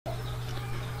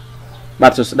បា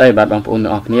ទសួស្តីបាទបងប្អូន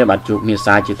ទាំងអស់គ្នាបាទជួបគ្នា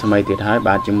សាជាថ្មីទៀតហើយ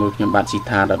បាទជាមួយខ្ញុំបាទស៊ី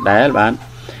ថាដដែលបាទ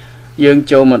យើង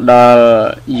ចូលមកដល់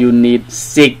unit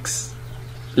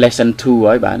 6 lesson 2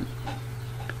ហើយបាទ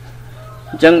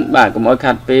អញ្ចឹងបាទកុំឲ្យ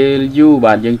ខាត់ពេលយូរ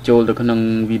បាទយើងចូលទៅក្នុង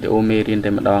វីដេអូមេរៀនតែ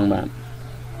ម្ដងបាទ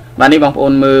នេះបងប្អូ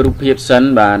នមើលរូបភាពសិន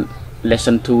បាទ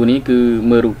lesson 2 នេះគឺ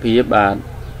មើលរូបភាពបាទ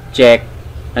ចែក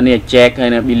អានេះចែកហើយ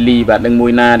ណា Billy បាទនឹងមួ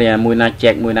យណាទេមួយណា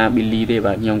ចែកមួយណា Billy ទេ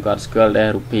បាទខ្ញុំក៏ស្គាល់ដែរ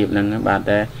រូបភាពហ្នឹងបាទ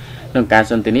តែក្នុងការ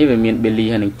សន្ទនាវាមាន Billy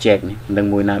ហើយនឹងចែកនេះនឹង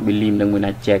មួយណា Billy នឹងមួយ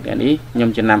ណាចែកនេះខ្ញុំ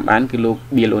ចំណាំបានគឺលោក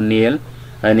Bill O'Neill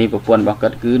ហើយនេះប្រពន្ធរបស់គា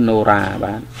ត់គឺ Nora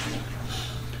បាទ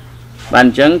អ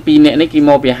ញ្ចឹងពីរនាក់នេះគេ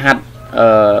មកពីហាត់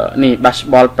នេះ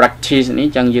basketball practice នេះ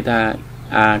ចឹងនិយាយថា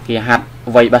គេហាត់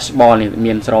វ័យ basketball នេះ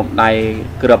មានស្រោមដៃ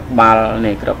គ្រាប់បាល់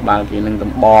នេះគ្រាប់បាល់គេនឹង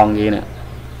ដំបងគេណា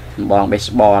ដំបង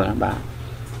baseball បាទ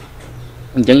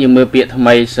អញ្ចឹងយើងមើលពាក្យថ្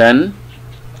មីសិន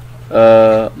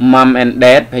mom and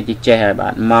dad ហើយជាចេះហើយបា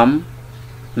ទ mom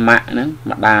ម៉ាក់ហ្នឹង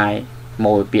ម្ដាយម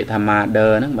កពាក្យថា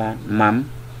mother ហ្នឹងបាទ mom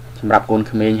សម្រាប់កូន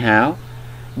ក្មេងហៅ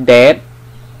dad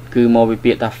គឺមកពី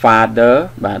ពាក្យថា father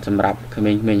បាទសម្រាប់ក្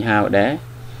មេងៗហៅដែរ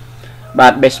បា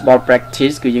ទ baseball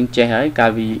practice គឺយើងចេះហើយកា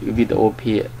លវីដេអូ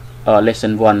ភាគ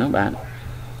lesson 1 ហ្នឹងបាទ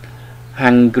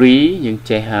hungry យើង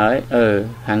ចេះហើយ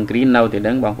hungry នៅទីហ្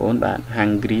នឹងបងប្អូនបាទ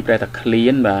hungry ប្រែថាឃ្លា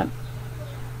នបាទ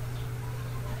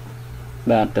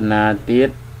តណាទៀត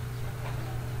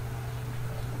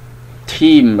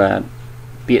team បាទ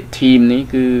ពាក្យ team នេះ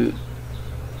គឺ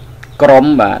ក្រុម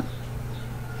បាទ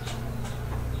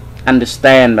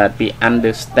understand បាទពាក្យ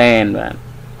understand បាទ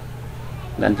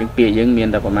អញ្ចឹងពាក្យយើងមាន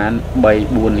តែប្រហែល 3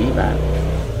 4 នេះបាទ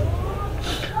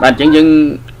អញ្ចឹងយើង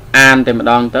អានតែម្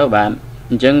ដងទៅបាទ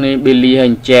អញ្ចឹងនេះ Billy ហើ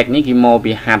យ Jack នេះគេមក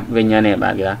ពីហាត់វិញហ្នឹង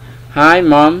បាទគេថា Hi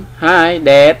mom Hi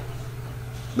dad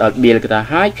ដល់ Bill គេថា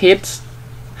Hi kids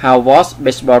How was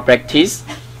baseball practice?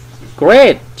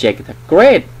 Great. Jack,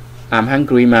 great. I'm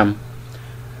hungry, mom.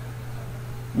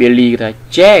 Billy,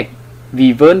 Jack,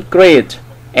 we weren't great,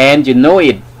 and you know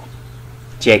it.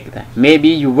 Jack, maybe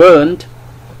you weren't.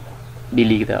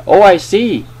 Billy, oh, I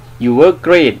see. You were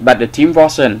great, but the team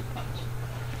wasn't.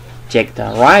 Jack,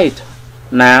 right.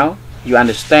 Now you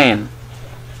understand.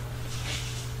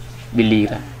 Billy,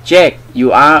 Jack,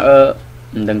 you are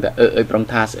a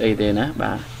prongthas na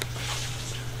ba.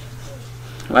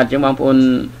 បាទចឹងបងប្អូន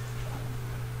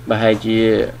ប្រហែលជា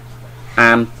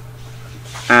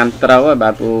អានត្រូវហើយបា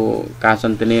ទព្រោះការស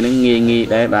ន្ទនានឹងងាយ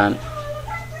ដែរបាទ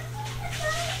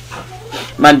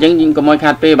អញ្ចឹងយើងកុំឲ្យខា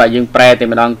ត់ពេលបាទយើងប្រែតែ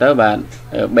ម្ដងទៅបាទ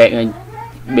back ហើយ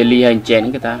Billy ហើយ Jen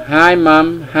គេថា Hi mom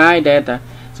Hi dad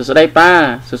សួស្ដីប៉ា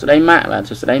សួស្ដីម៉ាក់បាទ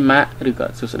សួស្ដីម៉ាក់ឬក៏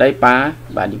សួស្ដីប៉ា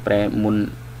បាទយើងប្រែ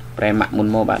ម៉ាក់មុន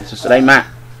មកបាទសួស្ដីម៉ាក់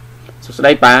សួស្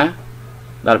ដីប៉ា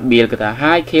ដល់ Bill គេថា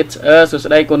Hi kids សួ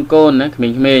ស្ដីកូនណាក្មេ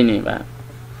ងៗនេះបាទ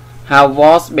How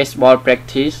was baseball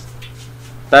practice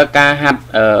តើការហាត់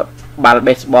បាល់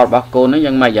baseball របស់កូនហ្នឹង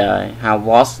យ៉ាងម៉េចហើយ How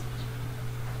was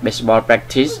baseball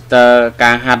practice តើ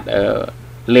ការហាត់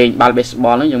លេងបាល់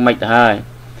baseball ហ្នឹងយ៉ាងម៉េចទៅហើយ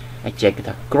Jack គេ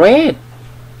ថា Great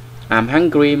I'm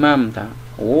hungry mom តា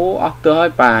អូអស់ទៅហើយ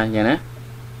ប៉ាយ៉ាងណា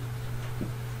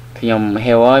ខ្ញុំ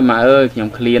ហេវហើយម៉ាក់អើយខ្ញុំ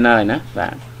ឃ្លានហើយណាបា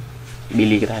ទ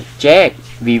Billy គេថា Jack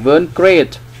we weren't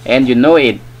great and you know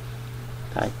it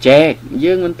ថា Jack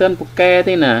យើងមិនទាន់ពូកែ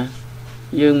ទេណា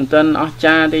យើងមិនទាន់អស្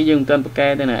ចារ្យទេយើងមិនទាន់ពូកែ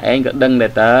ទេណាឯងក៏ដឹងដែ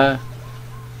រតើ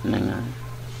ហ្នឹងហើយ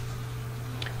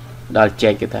ដល់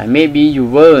Jack គេថា maybe you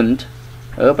weren't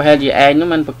ប្រហែលជាឯងនោះ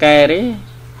មិនពូកែទេ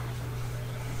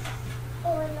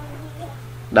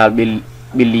ដល់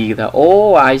Billy គេថា oh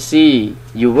I see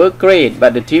you were great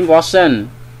but the team wasn't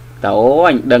តើអូ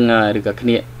អញដឹងឬក៏គ្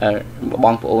នាប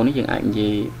ងប្អូននេះយើងអាចនិយា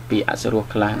យពីអសរោះ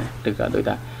ខ្លះណាឬក៏ដូច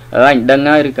ថាអញដឹង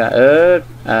ហើយឬក៏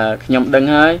ខ្ញុំដឹង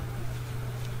ហើយ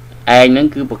ឯងហ្នឹង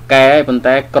គឺប្រកែប៉ុន្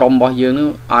តែក្រុមរបស់យើងនោះ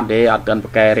អត់ទេអត់ទាន់ប្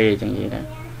រកែទេចឹងនិយាយណា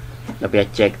ដល់ពេល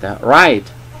check ថា right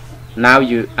now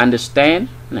you understand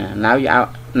ណា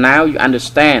now you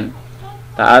understand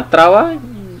តើអត់ត្រូវហើយ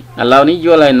ឥឡូវនេះយ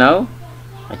ល់ហើយនៅ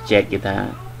check គេថា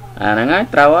ហ្នឹងហើយ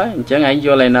ត្រូវហើយអញ្ចឹងឯងយ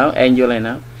ល់ហើយនៅឯងយល់ហើយ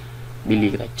នៅBilly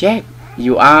គេថា Jack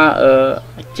you are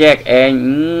Jack ឯង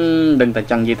ដឹងតែ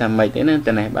ចង់និយាយថាម៉េចទេណា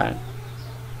តែនេះបាទ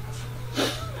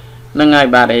ហ្នឹងហើយ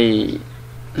បាទឯ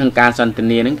ក្នុងការសន្ទ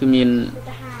នាហ្នឹងគឺមាន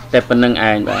តែប៉ុណ្្នឹង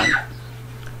ឯងបាទ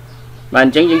អ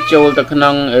ញ្ចឹងយើងចូលទៅក្នុ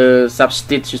ង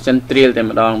substitution drill តែ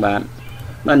ម្ដងបាទ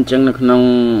អញ្ចឹងនៅក្នុង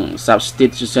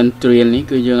substitution drill នេះ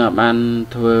គឺយើងអាចបាន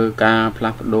ធ្វើការផ្លា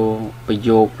ស់ប្ដូរប្រ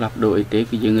យោគផ្លាស់ប្ដូរអីទេ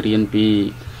គឺយើងរៀនពី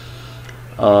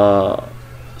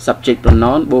subject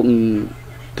pronoun បូក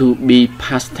to be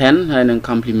past tense ហើយនឹង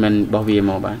complement របស់វា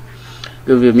មកបាទ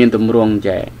គឺវាមានទម្រង់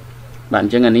ចែបាទអ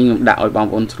ញ្ចឹងអានេះខ្ញុំដាក់ឲ្យបង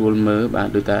ប្អូនស្រួលមើលបាទ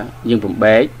ដូចថាយើងបំ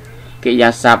បែកកិរិយា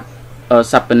សព្ទ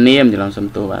subname ច្រឡំសំ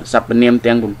ទោសបាទ subname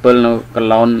ទាំង7នៅ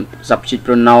colon subject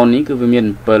pronoun នេះគឺវាមាន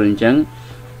7អញ្ចឹង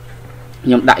ខ្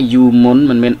ញុំដាក់ you មុន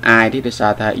មិនមាន I ទេដោយសា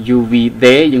រថា you we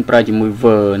they យើងប្រើជាមួយ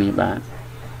verb នេះបាទ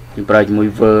យើងប្រើជាមួយ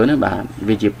verb ណាបាទ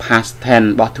វាជា past tense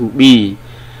របស់ to be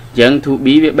អញ្ចឹង to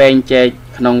be វាបែងចែក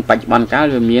ក្នុងបច្ចុប្បន្នកាល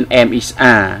វាមាន am is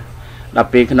are ដល់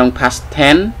ពេលក្នុង past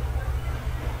tense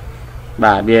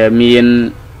បាទវាមាន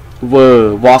were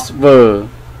was were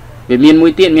វាមានមួ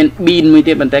យទៀតមាន been មួយ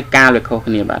ទៀតប៉ុន្តែកាលវាខុស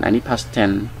គ្នាបាទអានេះ past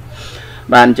tense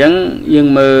បាទអញ្ចឹងយើង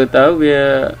មើលទៅវា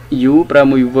you ប្រើ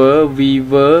មួយ were we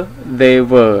were they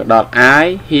were ដល់ I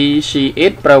he she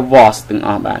it ប្រើ was ទាំងអ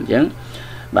ស់បាទអញ្ចឹង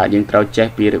បាទយើងត្រូវចេះ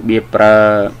ពីរបៀបប្រើ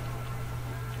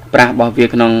ប្រាស់របស់វា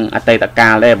ក្នុងអតីតកា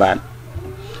លដែរបាទ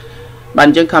បាទអ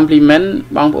ញ្ចឹង compliment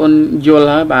បងប្អូនយល់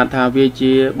ហើយបាទថាវា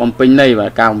ជាបំពេញន័យបា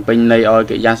ទការបំពេញន័យឲ្យ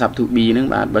កិរិយាសព្ទ to be ហ្នឹង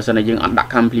បាទបើសិនតែយើងអត់ដា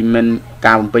ក់ compliment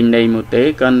ការបំពេញន័យមកទេ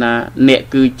គ្រាន់តែអ្នក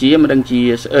គឺជាមិនដឹងជា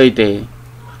ស្អីទេ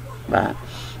បាទ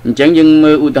អញ្ចឹងយើង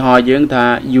មើលឧទាហរណ៍យើងថា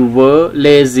you were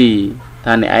lazy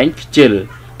ថាអ្នកឯងខ្ជិល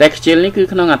តែខ្ជិលនេះគឺ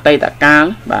ក្នុងអតីតកាល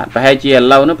បាទប្រហែលជាឥ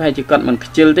ឡូវនោះប្រហែលជាគាត់មិន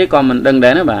ខ្ជិលទេក៏មិនដឹងដែ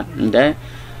រណាបាទតែ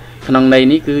ក្នុងន័យ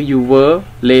នេះគឺ you were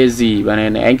lazy បាទអ្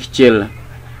នកឯងខ្ជិល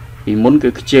ពីមុនគឺ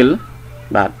ខ្ជិល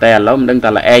បាទតែឥឡូវមិនដឹងថា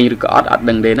ល្អឯងឬក៏អត់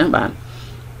ដឹងទេណាបាទ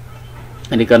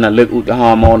នេះគាត់លើកឧទាហ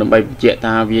រណ៍មកដើម្បីបញ្ជាក់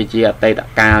ថាវាជាអតីត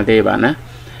កាលទេបាទណា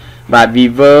បាទ we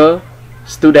were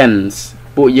students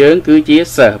ពួកយើងគឺជា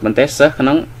សិស្សប៉ុន្តែសិស្សក្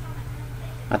នុង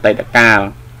អតីតកាល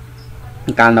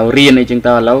កាលនៅរៀនអីចឹង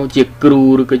ទៅឥឡូវជាគ្រូ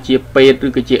ឬក៏ជាពេទ្យឬ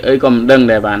ក៏ជាអីក៏មិនដឹង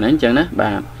ដែរបាទអញ្ចឹងណា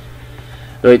បាទ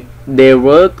ដូច they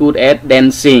were good at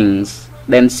dancing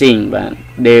បាទ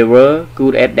they were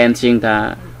good at dancing ថា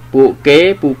ពួកគេ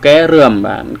រឿម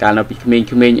បាទកាលនៅពីក្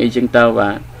មេងៗអីចឹងទៅបា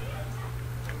ទឥ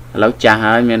ឡូវចាស់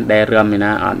ហើយមានដែលរឿមឯ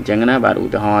ណាអត់អញ្ចឹងណាបាទឧ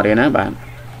ទាហរណ៍ទេណាបាទអ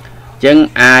ញ្ចឹង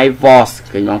I was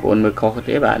ឃើញបងប្អូនមើលខុស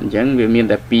ទេបាទអញ្ចឹងវាមាន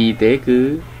តែ2ទេគឺ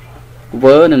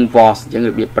were និង was អញ្ចឹង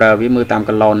របៀបប្រើវាមើលតាម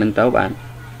កឡនហ្នឹងទៅបាទ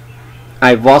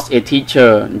I was a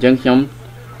teacher អញ្ចឹងខ្ញុំ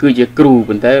គឺជាគ្រូ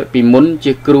ប៉ុន្តែពីមុន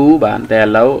ជាគ្រូបាទតែឥ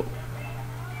ឡូវ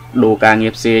ដូរការងា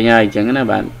រផ្សេងហើយអញ្ចឹងណា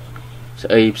បាទស្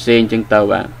អីផ្សេងអញ្ចឹងទៅ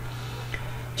បាទ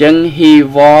អញ្ចឹង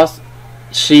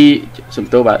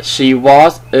she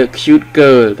was a cute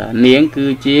girl តានាងគឺ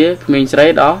ជាក្មេងស្រី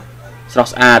ដ៏ស្រស់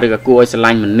ស្អាតឬក៏គួរឲ្យស្រ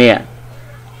ឡាញ់ម្នាក់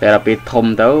តែដល់ពេលធំ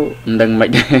ទៅមិនដឹងមិន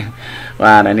ដែរ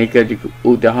បាទនេះគឺជា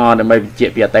ឧទាហរណ៍ដើម្បីបញ្ជា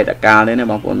ក់ពីអតីតកាលទេណា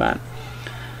បងប្អូនបាទ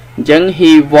អញ្ចឹង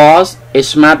he was a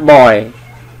smart boy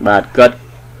បាទគាត់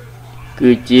គឺ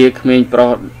ជាក្មេងប្រុ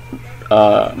ស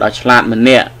ដ៏ឆ្លាតម្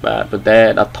នាក់បាទប៉ុន្តែ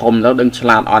ដល់ធំទៅដឹងឆ្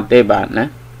លាតអត់ទេបាទណា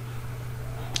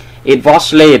it was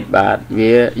late បាទ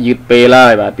វាយឺតពេលហើ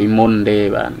យបាទពីមុនទេ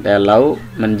បាទតែឥឡូវ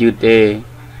មិនយឺតទេ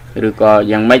ឬក៏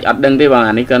យ៉ាងម៉េចអត់ដឹងទេបង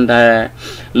អានេះគាត់ថា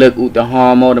លើកឧទាហរ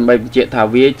ណ៍មកដើម្បីបញ្ជាក់ថា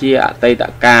វាជាអតីត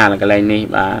កាលកន្លែងនេះ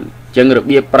បាទអញ្ចឹងរ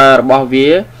បៀបប្រើរបស់វា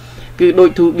គឺដូច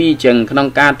to be អញ្ចឹងក្នុង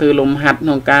ការធ្វើលំហាត់ក្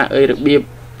នុងការរបៀប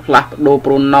ផ្លាស់ប្ដូរ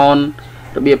pronoun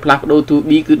របៀបផ្លាស់ប្ដូរ to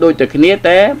be គឺដូចតែគ្នា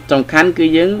តែសំខាន់គឺ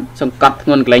យើងសង្កត់ធ្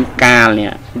ងន់កន្លែងកាល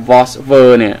នេះ was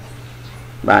were នេះ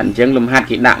បាទអញ្ចឹងលំហាត់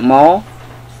គេដាក់មក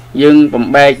យើងបំ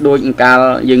បែកដូចកាល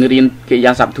យើងរៀនកិរិ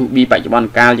យាសព្ទ to be បច្ចុប្បន្ន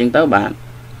កាលអញ្ចឹងទៅបាទ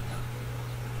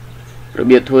រ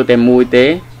បៀបធ្វើតែមួយទេ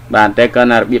បាទតែគាត់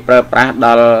ណារបៀបប្រើប្រាស់ដ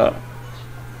ល់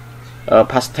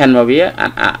past tense របស់វា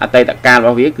អតីតកាលរប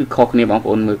ស់វាគឺខុសគ្នាបងប្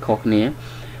អូនមើលខុសគ្នា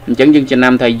អញ្ចឹងយើងចំ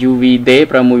ណាំថា you we they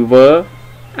ប្រើមួយ were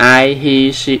I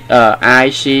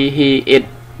she he it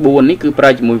 4នេះគឺប្រើ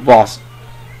ជាមួយ was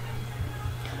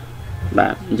បា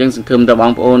ទអញ្ចឹងសង្ឃឹមថាប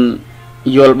ងប្អូន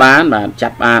យល់បានបាទចា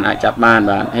ប់បានអាចចាប់បាន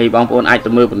បាទហើយបងប្អូនអាចទៅ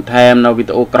មើលបន្ថែមនៅវី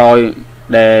ដេអូក្រោយ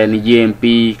ដែលនិយាយអំ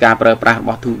ពីការប្រើប្រាស់រប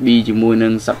ស់ to be ជាមួយនឹ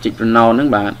ង subject pronoun ហ្នឹង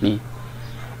បាទនេះ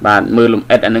បាទមើលលំ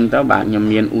អិតអាហ្នឹងទៅបាទខ្ញុំ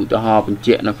មានឧទាហរណ៍បញ្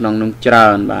ជាក់នៅក្នុងនោះច្រើ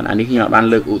នបាទអានេះខ្ញុំបាន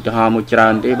លើកឧទាហរណ៍មួយច្រើ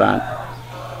នទេបាទ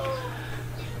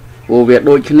ព្រោះវា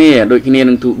ដូចគ្នា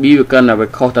នឹង to be វាកាន់តែវា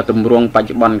ខុសតែទម្រង់បច្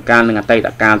ចុប្បន្នកាលនិងអតីត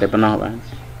កាលតែប៉ុណ្ណោះបាទ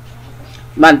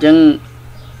អញ្ចឹង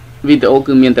វីដេអូ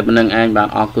គឺមានតែប៉ុណ្្នឹងឯងបាទ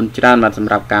អរគុណច្រើនបាទស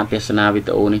ម្រាប់ការទស្សនាវី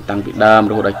ដេអូនេះតាំងពីដើម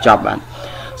រហូតដល់ចប់បាទ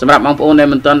សម្រាប់បងប្អូនដែល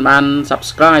មិនទាន់បាន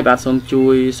subscribe បាទសូមជួ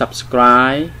យ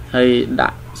subscribe ហើយដា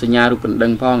ក់សញ្ញារូបកណ្ដឹ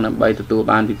ងផងដើម្បីទទួល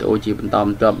បានវីដេអូជាបន្តប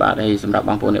ន្ទាប់បាទហើយសម្រាប់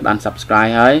បងប្អូនដែលបាន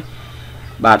subscribe ហើយ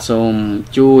បាទសូម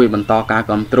ជួយបន្តការ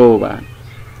គាំទ្របាទ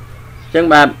អញ្ចឹង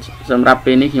បាទសម្រាប់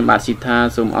ពេលនេះខ្ញុំបាទ Sitha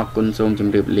សូមអរគុណសូមជ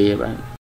ម្រាបលាបាទ